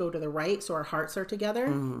our heads go to the right so our hearts are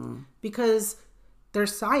together. Because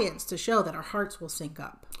there's science to show that our hearts will sync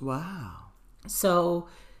up. Wow. So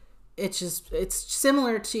it's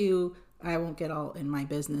similar to, I won't get all in my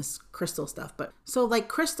business crystal stuff, but so like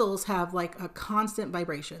crystals have like a constant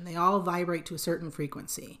vibration. They all vibrate to a certain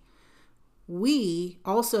frequency. We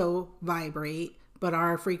also vibrate, but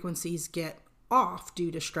our frequencies get off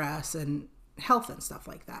due to stress and health and stuff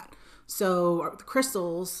like that. So the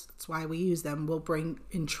crystals, that's why we use them, will bring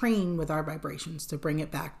and train with our vibrations to bring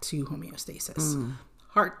it back to homeostasis.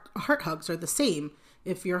 Heart hugs are the same.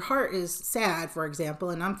 If your heart is sad, for example,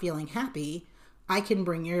 and I'm feeling happy, I can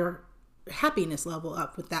bring your happiness level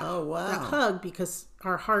up with that, that hug because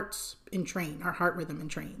our heart's entrained, our heart rhythm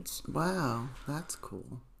entrains. Wow, that's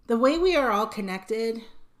cool. The way we are all connected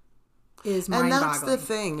is mind-boggling. And that's the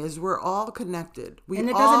thing, is we're all connected. And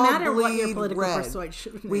it doesn't matter what your political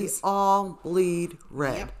persuasion is. We all bleed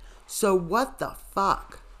red. Yep. So what the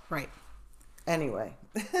fuck? Right. Anyway.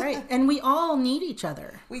 Right. And we all need each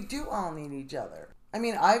other. We do all need each other. I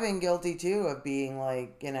mean, I've been guilty too of being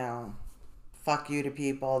like, fuck you to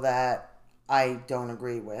people that I don't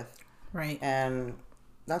agree with. Right. And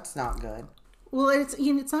that's not good. Well, it's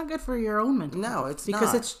not good for your own mental health. No, it's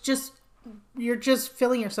because not. It's just, you're just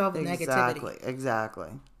filling yourself with negativity. Exactly.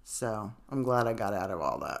 So I'm glad I got out of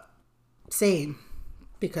all that. Same.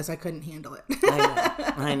 Because I couldn't handle it.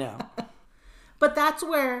 I know. But that's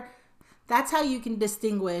how you can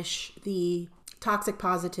distinguish the toxic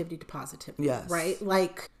positivity to positivity. Yes. Right?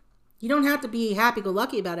 Like, you don't have to be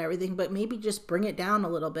happy-go-lucky about everything, but maybe just bring it down a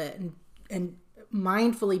little bit and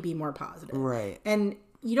mindfully be more positive. Right. And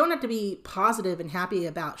you don't have to be positive and happy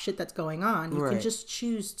about shit that's going on. You can just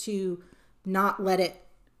choose to not let it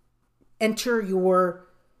enter your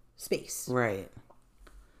space. Right.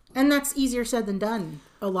 And that's easier said than done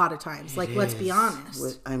a lot of times. Like, let's be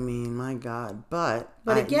honest. I mean, my God. But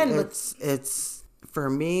again, it's for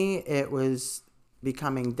me, it was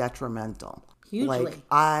becoming detrimental. Hugely. Like,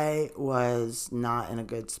 I was not in a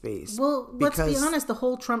good space. Well, let's be honest. The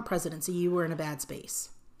whole Trump presidency, you were in a bad space.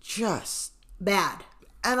 Just bad.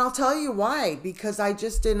 And I'll tell you why. Because I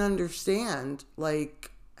just didn't understand,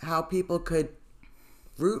 like, how people could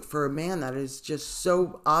root for a man that is just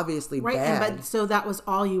so obviously bad. But so that was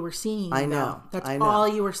all you were seeing. I know. That's all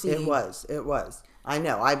you were seeing. It was. I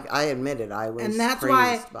know. I admit it. I was and that's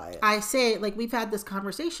crazed why by it. I say, like, we've had this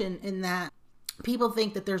conversation in that people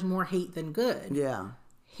think that there's more hate than good. Yeah.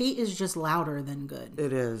 hate is just louder than good.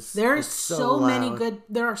 It is. There's so many good.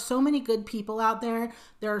 There are so many good people out there.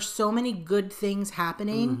 There are so many good things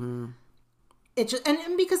happening. Mm-hmm. It's just,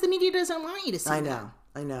 and because the media doesn't want you to see that.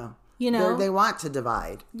 I know. You know, they want to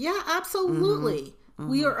divide. Yeah, absolutely. Mm-hmm.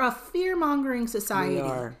 We are a fear-mongering society. We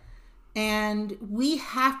are. And we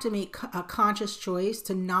have to make a conscious choice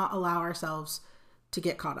to not allow ourselves to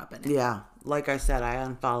get caught up in it. Yeah. Like I said, I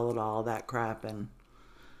unfollowed all that crap and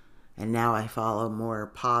now I follow more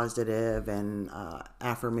positive and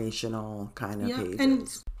affirmational kind of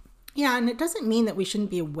pages. And it doesn't mean that we shouldn't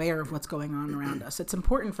be aware of what's going on around us. It's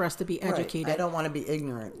important for us to be educated. Right. I don't want to be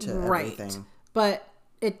ignorant to everything. But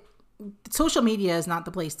social media is not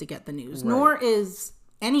the place to get the news, nor is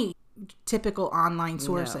any typical online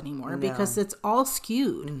source anymore, because it's all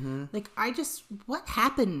skewed. Mm-hmm. Like, what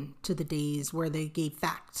happened to the days where they gave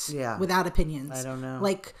facts without opinions? I don't know.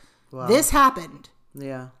 Like, this happened.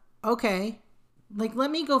 Yeah. Okay. Like, let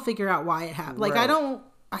me go figure out why it happened. Like,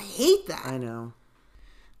 I hate that. I know.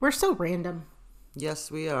 We're so random. Yes,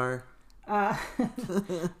 we are.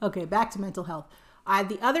 Okay, back to mental health.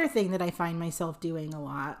 The other thing that I find myself doing a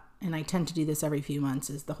lot, and I tend to do this every few months,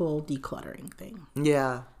 is the whole decluttering thing.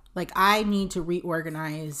 Yeah. Like, I need to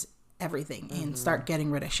reorganize everything and start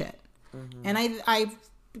getting rid of shit. Mm-hmm. And I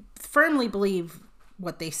firmly believe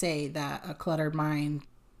what they say, that a cluttered mind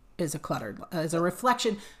is a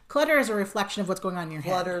reflection. Clutter is a reflection of what's going on in your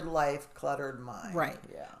head. Cluttered life, cluttered mind. Right.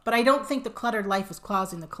 Yeah. But I don't think the cluttered life is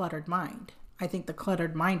causing the cluttered mind. I think the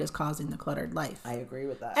cluttered mind is causing the cluttered life. I agree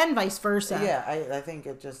with that. And vice versa. Yeah, I think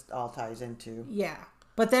it just all ties into. Yeah.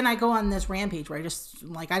 But then I go on this rampage where I just,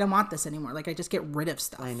 like, I don't want this anymore. Like, I just get rid of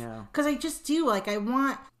stuff. I know. Because I just do. Like, I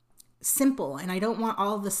want simple, and I don't want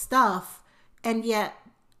all the stuff. And yet,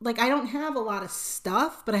 like, I don't have a lot of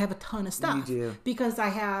stuff, but I have a ton of stuff. You do. Because I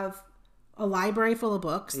have a library full of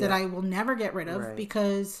books that I will never get rid of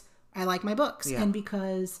because I like my books. Yeah. And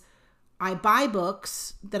because I buy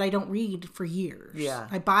books that I don't read for years. Yeah.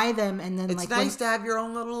 I buy them and then it's nice to have your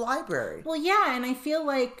own little library. Well, yeah. And I feel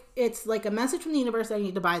like it's like a message from the universe that I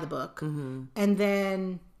need to buy the book. Mm-hmm. And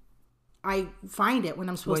then I find it when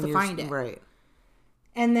I'm supposed to find it. Right.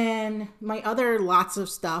 And then my other lots of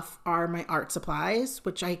stuff are my art supplies,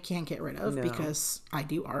 which I can't get rid of because I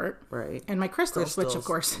do art. Right. And my crystals, which of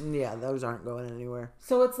course. Yeah, those aren't going anywhere.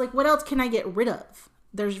 So it's like, what else can I get rid of?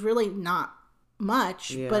 There's really not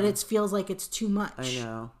much, but it feels like it's too much. I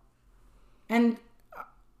know. And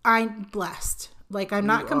I'm blessed. Like, I'm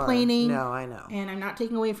not complaining. No, I know. And I'm not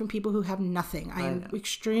taking away from people who have nothing. I am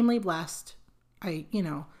extremely blessed.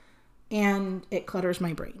 And it clutters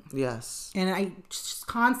my brain. Yes. And I'm just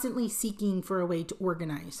constantly seeking for a way to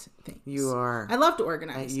organize things. You are. I love to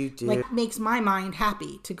organize. You do. Like, makes my mind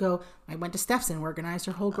happy to go. I went to Steph's and organized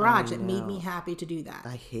her whole garage. It made me happy to do that.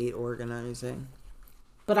 I hate organizing.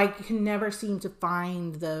 But I can never seem to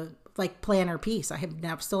find the, like, planner piece. I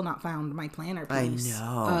have still not found my planner piece. I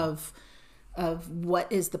know. Of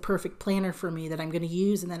what is the perfect planner for me that I'm going to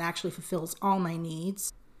use and that actually fulfills all my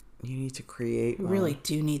needs. You need to create one. I really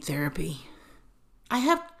do need therapy.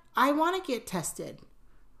 I want to get tested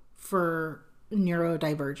for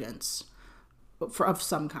neurodivergence of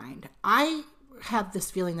some kind. I have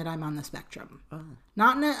this feeling that I'm on the spectrum. Oh.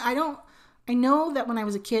 I know that when I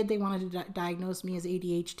was a kid, they wanted to diagnose me as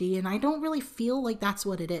ADHD, and I don't really feel like that's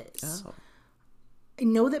what it is. Oh. I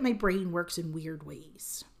know that my brain works in weird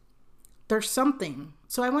ways. There's something.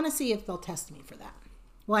 So I want to see if they'll test me for that.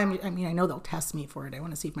 Well, I mean, I know they'll test me for it. I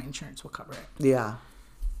want to see if my insurance will cover it. Yeah.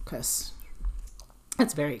 Because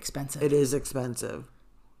it's very expensive. It is expensive.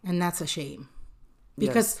 And that's a shame.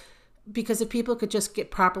 Because if people could just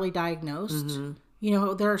get properly diagnosed,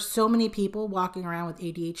 there are so many people walking around with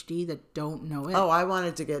ADHD that don't know it. Oh, I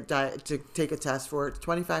wanted to take a test for it.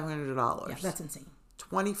 $2,500. Yeah, that's insane.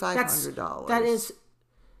 $2,500. That is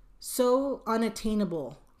so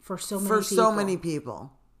unattainable for so many people. For so many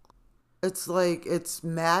people. It's like, it's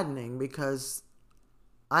maddening because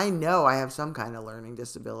I know I have some kind of learning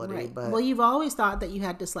disability. Right. But well, you've always thought that you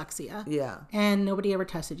had dyslexia. Yeah. And nobody ever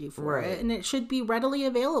tested you for it. And it should be readily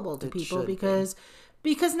available to people because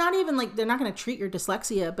not even like, they're not going to treat your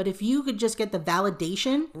dyslexia, but if you could just get the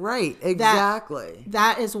validation. Right. Exactly.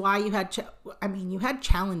 That is why you had, you had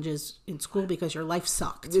challenges in school because your life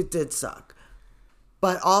sucked. It did suck.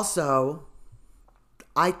 But also,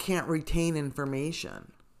 I can't retain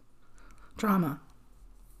information. Trauma.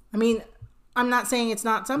 I mean, I'm not saying it's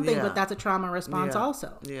not something, but that's a trauma response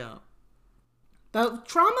also. Yeah. The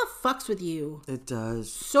trauma fucks with you. It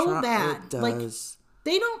does. So bad. It does. Like,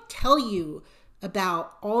 they don't tell you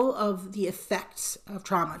about all of the effects of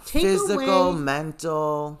trauma. Physical,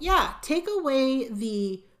 mental. Yeah. Take away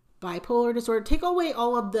the bipolar disorder, take away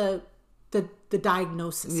all of the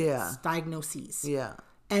diagnoses. Yeah. Diagnoses. Yeah.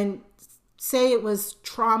 And say it was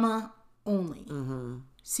trauma only. Mm-hmm.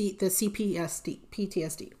 See, the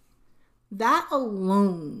PTSD. That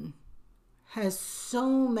alone has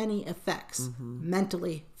so many effects,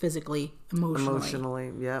 mentally, physically,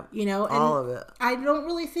 emotionally. Yep. You know, and all of it. I don't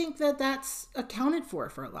really think that that's accounted for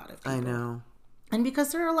a lot of people. I know. And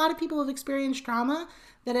because there are a lot of people who have experienced trauma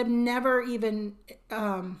that have never even,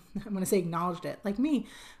 I'm going to say acknowledged it, like me.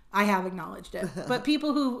 I have acknowledged it. But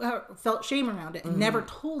people who felt shame around it and never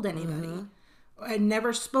told anybody and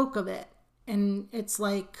never spoke of it. And it's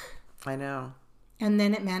like... I know. And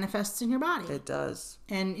then it manifests in your body. It does.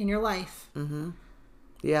 And in your life. Mm-hmm.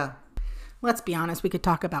 Yeah. Let's be honest. We could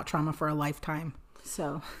talk about trauma for a lifetime.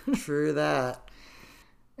 So... True that.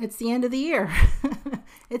 It's the end of the year.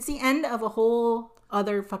 It's the end of a whole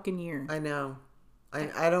other fucking year. I know.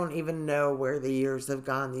 I don't even know where the years have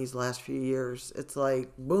gone these last few years. It's like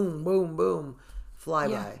boom, boom, boom, fly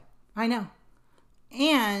by. I know.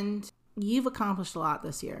 And you've accomplished a lot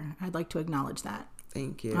this year. I'd like to acknowledge that.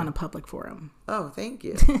 Thank you. On a public forum. Oh, thank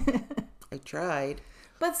you. I tried.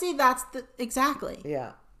 But see, that's exactly.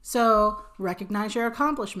 Yeah. So recognize your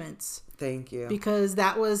accomplishments. Thank you. Because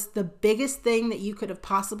that was the biggest thing that you could have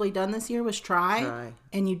possibly done this year was try.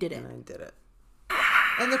 And you did it. And I did it.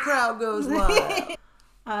 And the crowd goes wild.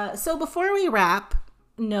 So before we wrap,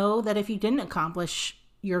 know that if you didn't accomplish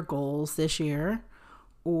your goals this year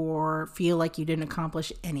or feel like you didn't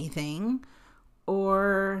accomplish anything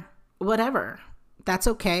or whatever, that's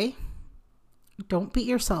okay. Don't beat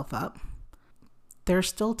yourself up. There's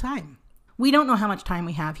still time. We don't know how much time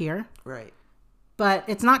we have here. Right. But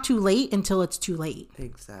it's not too late until it's too late.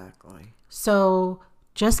 Exactly. So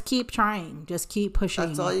just keep trying. Just keep pushing.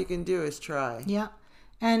 That's all you can do is try. Yeah.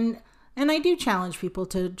 And I do challenge people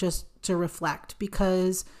to reflect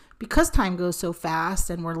because time goes so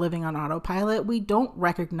fast and we're living on autopilot, we don't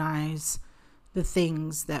recognize the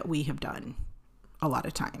things that we have done a lot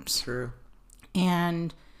of times. True.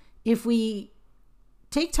 And if we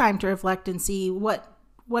take time to reflect and see what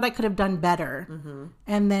I could have done better,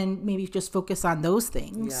 and then maybe just focus on those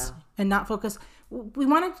things and not focus. We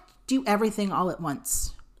want to do everything all at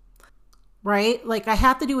once, right? Like I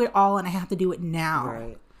have to do it all and I have to do it now.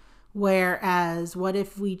 Right. Whereas what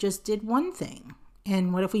if we just did one thing?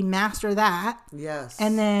 And what if we master that? Yes.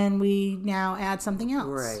 And then we now add something else.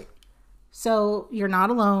 Right. So you're not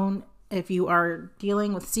alone. If you are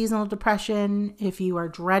dealing with seasonal depression, if you are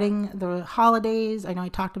dreading the holidays, I know I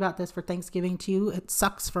talked about this for Thanksgiving too. It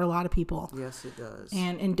sucks for a lot of people. Yes, it does.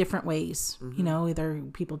 And in different ways. You know, either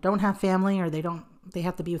people don't have family or they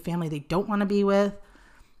have to be with family they don't want to be with.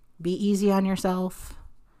 Be easy on yourself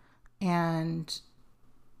and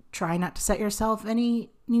try not to set yourself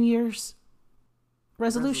any New Year's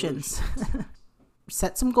resolutions.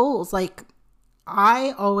 Set some goals. Like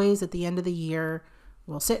I always at the end of the year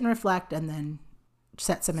will sit and reflect and then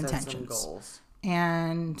set some intentions. Some goals.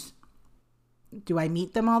 And do I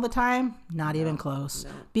meet them all the time? Not even close.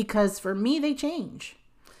 No. Because for me, they change.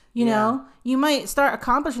 You know, you might start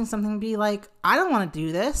accomplishing something and be like, I don't want to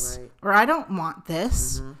do this, or I don't want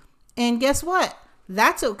this. And guess what?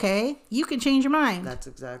 That's okay. You can change your mind. That's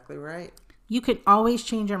exactly right. You can always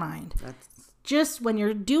change your mind. Just when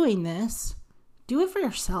you're doing this, do it for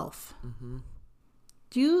yourself.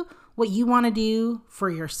 Do what you want to do for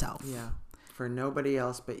yourself. Yeah. For nobody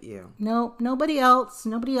else but you. No, nobody else.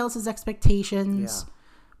 Nobody else's expectations. Yeah.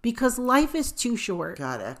 Because life is too short.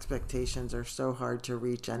 God, expectations are so hard to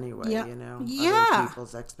reach anyway, you know? Yeah. Other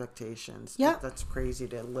people's expectations. Yeah. That's crazy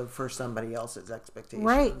to live for somebody else's expectations.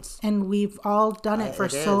 Right. And we've all done it for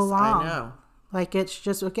so long. I know. Like it's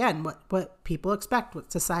just, again, what people expect,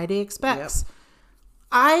 what society expects. Yep.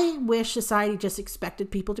 I wish society just expected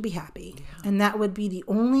people to be happy. Yeah. And that would be the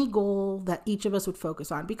only goal that each of us would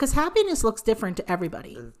focus on. Because happiness looks different to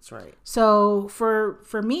everybody. That's right. So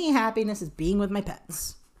for me, happiness is being with my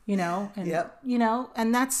pets. You know, and you know,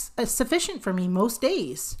 and that's sufficient for me most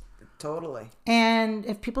days. Totally. And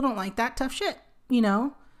if people don't like that, tough shit, you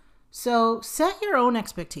know. So set your own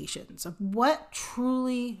expectations of what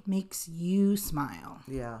truly makes you smile.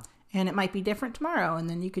 Yeah. And it might be different tomorrow, and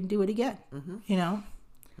then you can do it again. You know.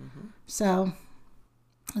 So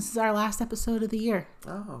this is our last episode of the year.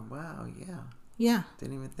 Oh wow! Yeah. Yeah.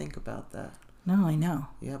 Didn't even think about that. No, I know.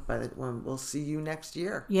 Yeah, but we'll see you next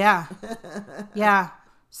year. Yeah. Yeah.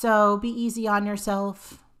 So be easy on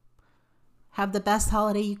yourself. Have the best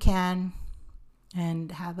holiday you can. And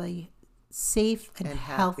have a safe and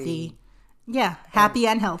healthy. Happy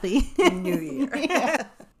and healthy. New Year. Yeah.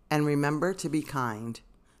 And remember to be kind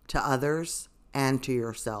to others and to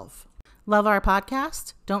yourself. Love our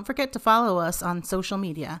podcast? Don't forget to follow us on social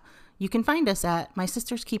media. You can find us at My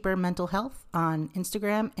Sister's Keeper Mental Health on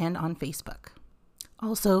Instagram and on Facebook.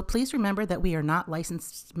 Also, please remember that we are not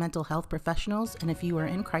licensed mental health professionals, and if you are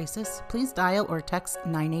in crisis, please dial or text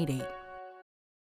 988.